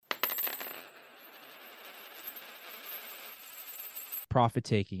profit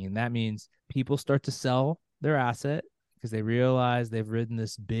taking. And that means people start to sell their asset because they realize they've ridden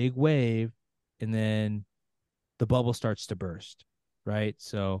this big wave, and then the bubble starts to burst, right?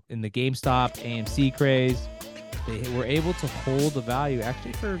 So in the GameStop AMC craze, they were able to hold the value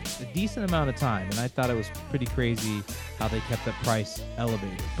actually for a decent amount of time. And I thought it was pretty crazy how they kept the price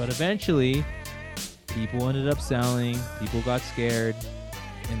elevated. But eventually, people ended up selling, people got scared,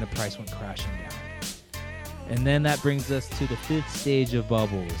 and the price went crashing down. And then that brings us to the fifth stage of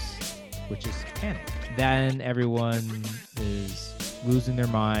bubbles, which is panic. Then everyone is losing their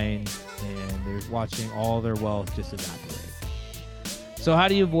mind and they're watching all their wealth just evaporate. So how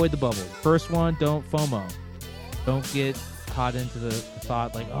do you avoid the bubble? First one, don't FOMO. Don't get caught into the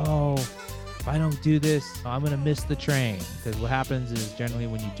thought like, oh, if I don't do this, I'm going to miss the train. Because what happens is generally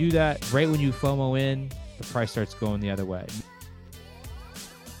when you do that, right when you FOMO in, the price starts going the other way.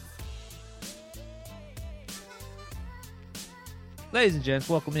 Ladies and gents,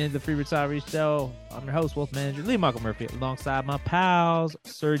 welcome into the Free Retiree Show. I'm your host, Wealth Manager Lee Michael Murphy, alongside my pals,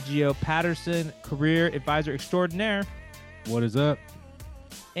 Sergio Patterson, career advisor extraordinaire. What is up?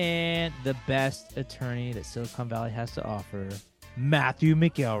 And the best attorney that Silicon Valley has to offer, Matthew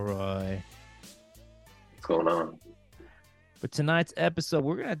McElroy. What's going on? For tonight's episode,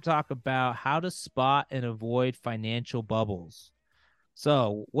 we're going to talk about how to spot and avoid financial bubbles.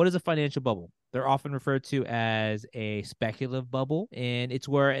 So, what is a financial bubble? They're often referred to as a speculative bubble, and it's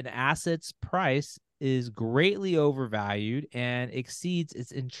where an asset's price is greatly overvalued and exceeds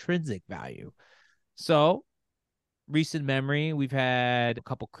its intrinsic value. So, recent memory, we've had a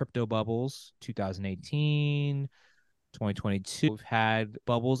couple crypto bubbles, 2018, 2022. We've had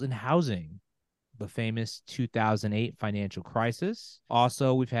bubbles in housing, the famous 2008 financial crisis.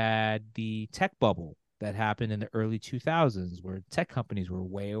 Also, we've had the tech bubble that happened in the early 2000s where tech companies were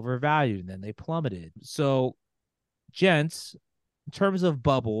way overvalued and then they plummeted. So, gents, in terms of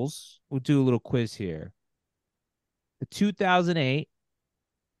bubbles, we'll do a little quiz here. The 2008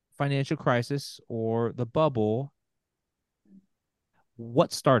 financial crisis or the bubble,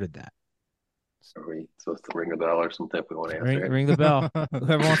 what started that? Are we supposed to ring a bell or something if we want to answer it? Ring the bell.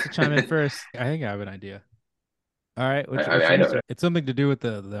 Whoever wants to chime in first. I think I have an idea. All right. I know. It's something to do with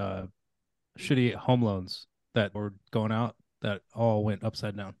the shitty home loans that were going out that all went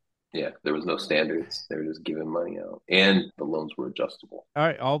upside down. Yeah, there was no standards. They were just giving money out. And the loans were adjustable. All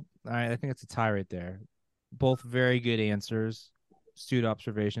right. I think it's a tie right there. Both very good answers. Astute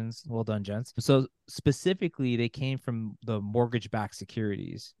observations. Well done, gents. So specifically, they came from the mortgage-backed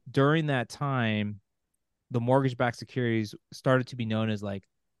securities. During that time, the mortgage-backed securities started to be known as like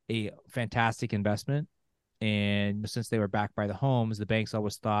a fantastic investment. And since they were backed by the homes, the banks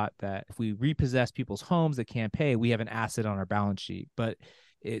always thought that if we repossess people's homes that can't pay, we have an asset on our balance sheet. But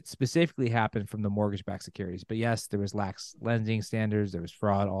it specifically happened from the mortgage-backed securities. But yes, there was lax lending standards, there was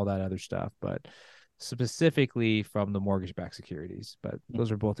fraud, all that other stuff. But specifically from the mortgage-backed securities. But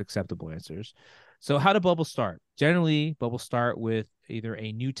those are both acceptable answers. So how do bubbles start? Generally, bubbles start with either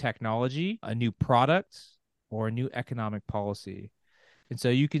a new technology, a new product, or a new economic policy. And so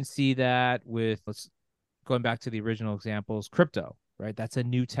you can see that with, going back to the original examples, crypto, right? That's a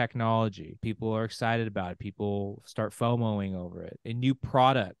new technology. People are excited about it. People start FOMOing over it. A new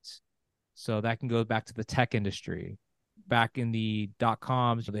product. So that can go back to the tech industry. Back in the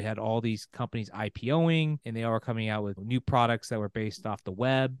 .coms, they had all these companies IPOing, and they are coming out with new products that were based off the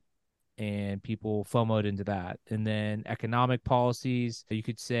web, and people FOMO'd into that. And then economic policies, you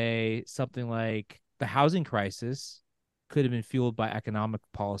could say something like the housing crisis could have been fueled by economic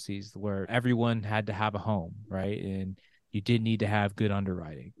policies where everyone had to have a home, right? And you did need to have good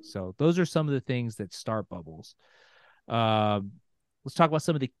underwriting. So those are some of the things that start bubbles. Let's talk about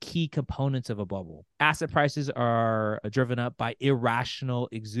some of the key components of a bubble. Asset prices are driven up by irrational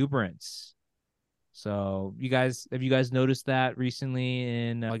exuberance. So have you guys noticed that recently?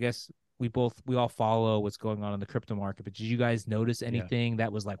 And I guess we all follow what's going on in the crypto market, but did you guys notice anything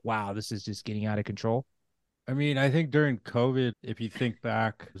that was like, wow, this is just getting out of control? I mean, I think during COVID, if you think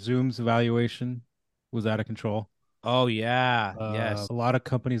back, Zoom's valuation was out of control. Oh, yeah. Yes. A lot of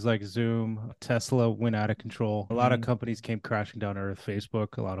companies like Zoom, Tesla went out of control. A lot of companies came crashing down to earth,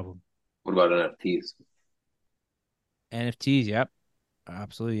 Facebook, a lot of them. What about NFTs? NFTs, yep.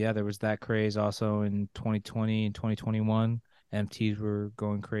 Absolutely. Yeah, there was that craze also in 2020 and 2021. NFTs were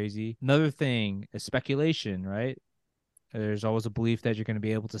going crazy. Another thing is speculation, right? There's always a belief that you're going to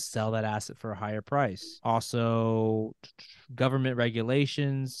be able to sell that asset for a higher price. Also, government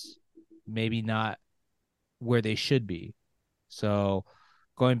regulations, maybe not where they should be. So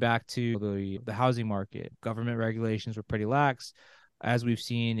going back to the housing market, government regulations were pretty lax. as we've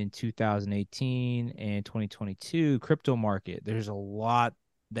seen in 2018 and 2022 crypto market, there's a lot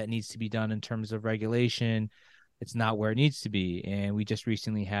that needs to be done in terms of regulation. It's not where it needs to be. And we just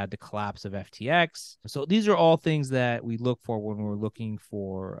recently had the collapse of FTX. So these are all things that we look for when we're looking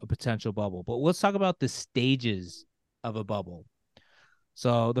for a potential bubble. But let's talk about the stages of a bubble.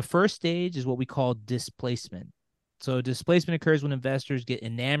 So the first stage is what we call displacement. So displacement occurs when investors get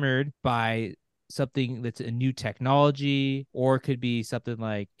enamored by something that's a new technology, or it could be something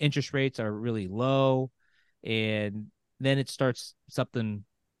like interest rates are really low, and then it starts something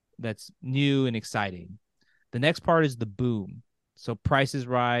that's new and exciting. The next part is the boom. So prices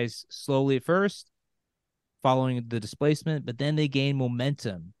rise slowly at first, following the displacement, but then they gain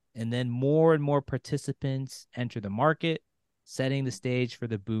momentum, and then more and more participants enter the market, setting the stage for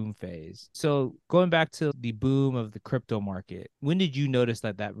the boom phase. So going back to the boom of the crypto market, when did you notice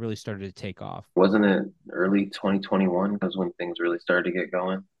that that really started to take off? Wasn't it early 2021? Because when things really started to get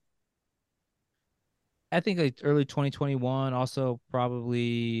going. I think like early 2021, also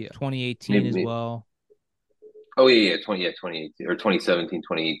probably 2018 as Maybe. well. Oh yeah, 2018 or 2017,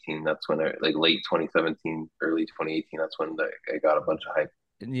 2018. That's when they're like late 2017, early 2018. That's when they got a bunch of hype.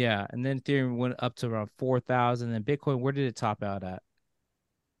 Yeah, and then Ethereum went up to around 4,000, and Bitcoin, where did it top out at?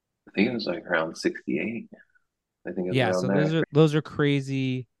 I think it was like around 68. I think it was Yeah, around so there. those are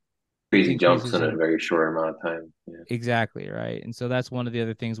crazy Crazy jumps increases in a in. very short amount of time. Yeah. Exactly, right. And so that's one of the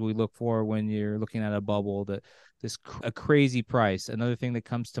other things we look for when you're looking at a bubble, that a crazy price. Another thing that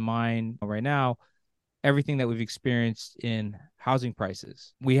comes to mind right now, everything that we've experienced in housing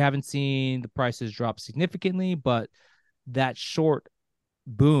prices. We haven't seen the prices drop significantly, but that short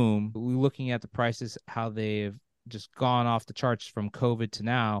boom, we're looking at the prices, how they've just gone off the charts from COVID to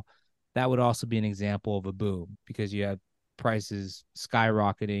now. That would also be an example of a boom, because you have prices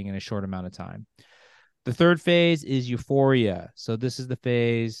skyrocketing in a short amount of time. The third phase is euphoria. So this is the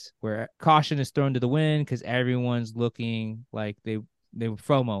phase where caution is thrown to the wind because everyone's looking like they were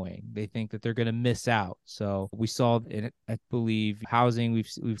FOMOing. They think that they're going to miss out. So we saw in, I believe, housing.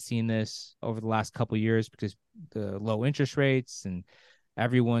 We've seen this over the last couple of years because the low interest rates, and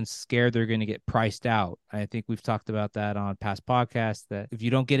everyone's scared they're going to get priced out. I think we've talked about that on past podcasts, that if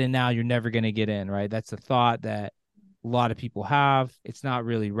you don't get in now, you're never going to get in, right? That's a thought that a lot of people have. It's not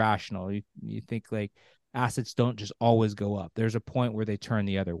really rational. You think like assets don't just always go up. There's a point where they turn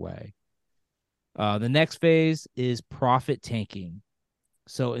the other way. The next phase is profit tanking.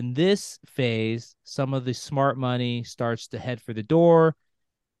 So in this phase, some of the smart money starts to head for the door.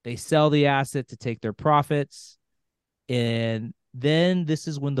 They sell the asset to take their profits. And then this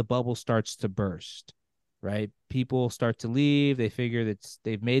is when the bubble starts to burst, right? People start to leave. They figure that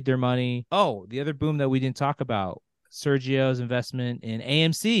they've made their money. Oh, the other boom that we didn't talk about, Sergio's investment in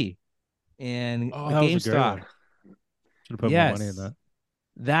AMC and Oh, the that was a great GameStop. one. Should have put more money in Yes, that.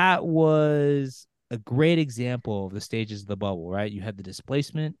 that was a great example of the stages of the bubble, right? You had the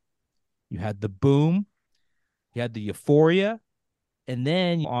displacement, you had the boom, you had the euphoria, and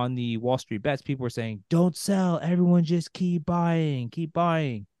then on the Wall Street bets, people were saying, "Don't sell, everyone just keep buying, keep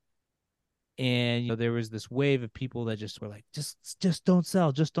buying." And there was this wave of people that just were like, just don't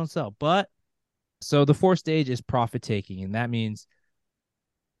sell, just don't sell. But so the fourth stage is profit taking, and that means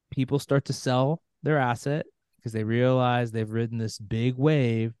people start to sell their asset because they realize they've ridden this big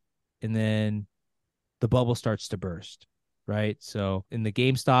wave, and then the bubble starts to burst, right? So in the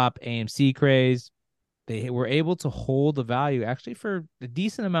GameStop AMC craze, they were able to hold the value actually for a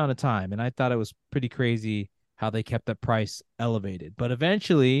decent amount of time, and I thought it was pretty crazy how they kept that price elevated. But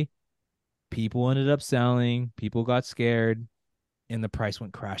eventually, people ended up selling, people got scared, and the price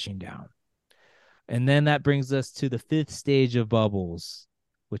went crashing down. And then that brings us to the fifth stage of bubbles,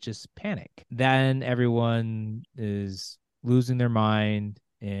 which is panic. Then everyone is losing their mind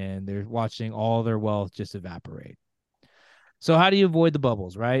and they're watching all their wealth just evaporate. So, how do you avoid the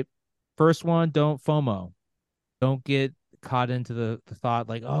bubbles, right? First one, don't FOMO. Don't get caught into the thought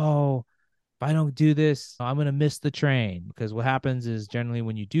like, oh, if I don't do this, I'm going to miss the train. Because what happens is generally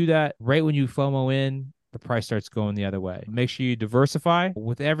when you do that, right when you FOMO in, the price starts going the other way. Make sure you diversify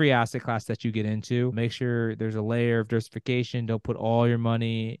with every asset class that you get into. Make sure there's a layer of diversification. Don't put all your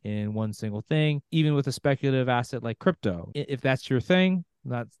money in one single thing, even with a speculative asset like crypto. If that's your thing,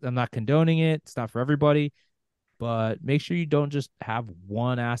 I'm not condoning it. It's not for everybody, but make sure you don't just have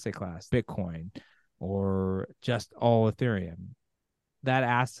one asset class, Bitcoin or just all Ethereum. That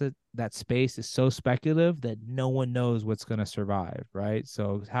asset, that space is so speculative that no one knows what's going to survive, right?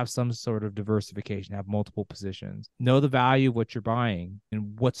 So have some sort of diversification, have multiple positions, know the value of what you're buying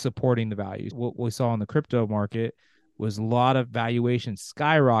and what's supporting the value. What we saw in the crypto market was a lot of valuations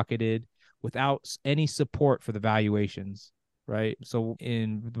skyrocketed without any support for the valuations, right? So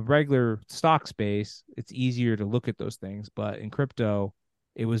in the regular stock space, it's easier to look at those things. But in crypto,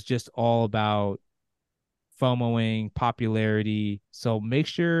 it was just all about FOMOing, popularity. So make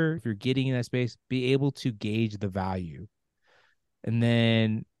sure if you're getting in that space, be able to gauge the value and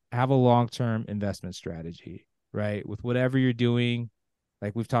then have a long-term investment strategy, right? With whatever you're doing,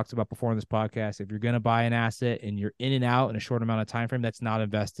 like we've talked about before in this podcast, if you're going to buy an asset and you're in and out in a short amount of time frame, that's not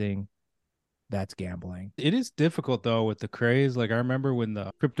investing, that's gambling. It is difficult though with the craze. Like I remember when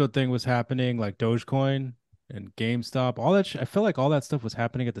the crypto thing was happening, like Dogecoin and GameStop, all that. I feel like all that stuff was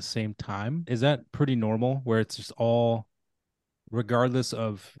happening at the same time. Is that pretty normal? Where it's just all, regardless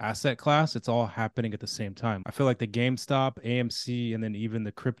of asset class, it's all happening at the same time. I feel like the GameStop, AMC, and then even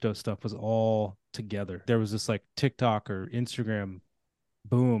the crypto stuff was all together. There was this like TikTok or Instagram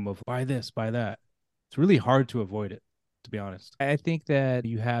boom of buy this, buy that. It's really hard to avoid it, to be honest. I think that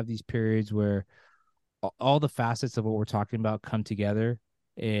you have these periods where all the facets of what we're talking about come together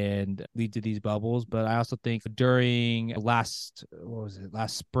and lead to these bubbles. But I also think during last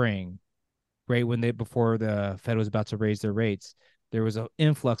spring, right when before the Fed was about to raise their rates, there was an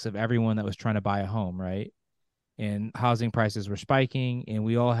influx of everyone that was trying to buy a home, right? And housing prices were spiking, and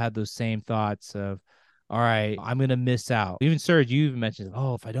we all had those same thoughts of, all right, I'm going to miss out. Even Serge, you even mentioned,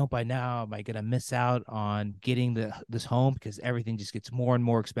 oh, if I don't buy now, am I going to miss out on getting this home because everything just gets more and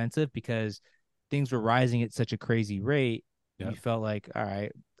more expensive because things were rising at such a crazy rate. Yeah. You felt like, all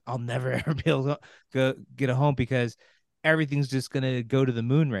right, I'll never ever be able to go get a home because everything's just going to go to the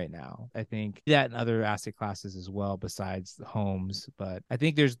moon right now. I think that in other asset classes as well, besides the homes. But I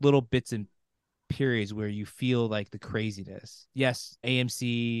think there's little bits and periods where you feel like the craziness. Yes,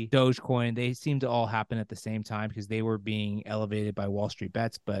 AMC, Dogecoin, they seem to all happen at the same time because they were being elevated by Wall Street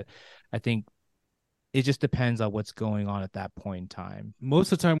bets. But I think it just depends on what's going on at that point in time.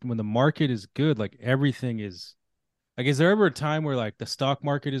 Most of the time when the market is good, like everything is like, is there ever a time where like the stock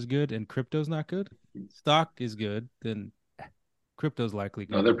market is good and crypto's not good? Stock is good, then crypto's likely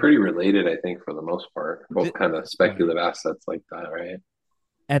good. No, they're pretty related, I think, for the most part. Both kind of speculative assets like that, right?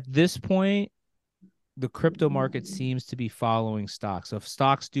 At this point, the crypto market seems to be following stocks. So if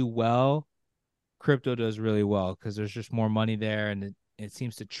stocks do well, crypto does really well because there's just more money there and it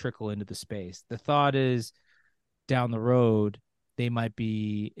seems to trickle into the space. The thought is down the road, they might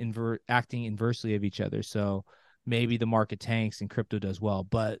be acting inversely of each other. So maybe the market tanks and crypto does well,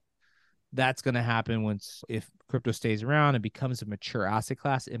 but that's going to happen if crypto stays around and becomes a mature asset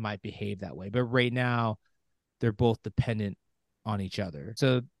class, it might behave that way. But right now, they're both dependent on each other.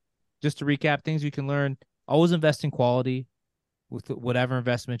 So just to recap, things you can learn, always invest in quality with whatever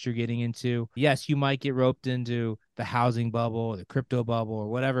investment you're getting into. Yes, you might get roped into the housing bubble or the crypto bubble or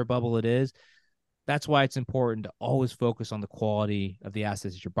whatever bubble it is. That's why it's important to always focus on the quality of the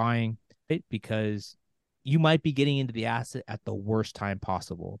assets that you're buying, right? Because you might be getting into the asset at the worst time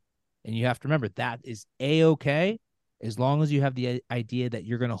possible. And you have to remember that is A-okay as long as you have the idea that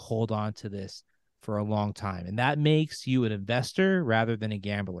you're going to hold on to this for a long time. And that makes you an investor rather than a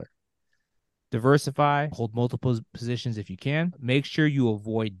gambler. Diversify, hold multiple positions if you can. Make sure you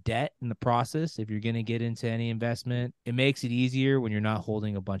avoid debt in the process if you're going to get into any investment. It makes it easier when you're not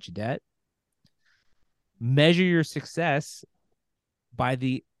holding a bunch of debt. Measure your success by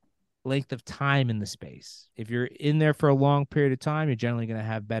the length of time in the space. If you're in there for a long period of time, you're generally going to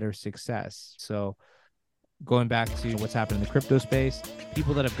have better success. So going back to what's happened in the crypto space,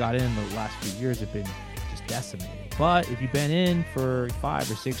 people that have got in the last few years have been just decimated. But if you've been in for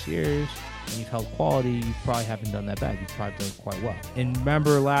 5 or 6 years and you've held quality, you probably haven't done that bad. You've probably done quite well. And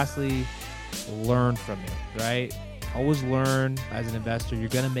remember, lastly, learn from it, right? Always learn as an investor. You're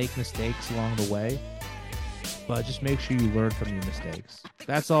going to make mistakes along the way, but just make sure you learn from your mistakes.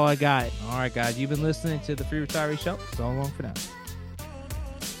 That's all I got. All right, guys, you've been listening to the Free Retiree Show. So long for now.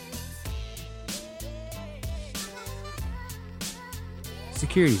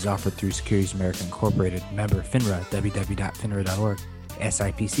 Securities offered through Securities America Incorporated, member FINRA, www.finra.org,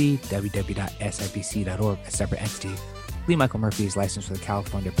 SIPC, www.sipc.org, a separate entity. Lee Michael Murphy is licensed with the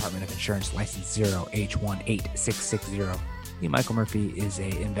California Department of Insurance, license 0H18660. Lee Michael Murphy is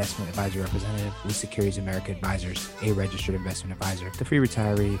an investment advisor representative with Securities America Advisors, a registered investment advisor. The Free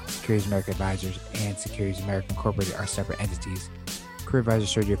Retiree, Securities America Advisors, and Securities America Incorporated are separate entities. Career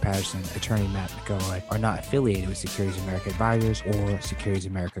advisor Sergio Patterson, attorney Matt McElroy are not affiliated with Securities America Advisors or Securities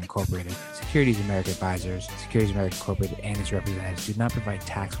America Incorporated. Securities America Advisors, Securities America Incorporated, and its representatives do not provide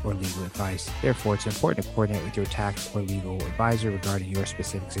tax or legal advice. Therefore, it's important to coordinate with your tax or legal advisor regarding your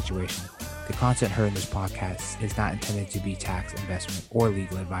specific situation. The content heard in this podcast is not intended to be tax, investment, or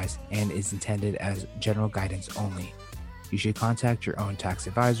legal advice and is intended as general guidance only. You should contact your own tax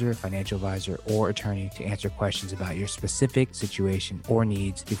advisor, financial advisor, or attorney to answer questions about your specific situation or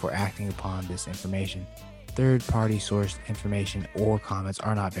needs before acting upon this information. Third-party sourced information or comments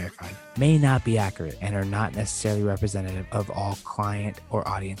are not verified, may not be accurate, and are not necessarily representative of all client or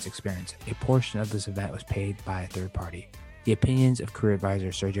audience experience. A portion of this event was paid by a third party. The opinions of career advisor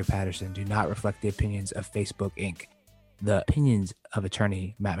Sergio Patterson do not reflect the opinions of Facebook Inc. The opinions of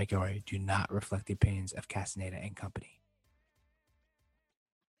attorney Matt McGilroy do not reflect the opinions of Castaneda and Company.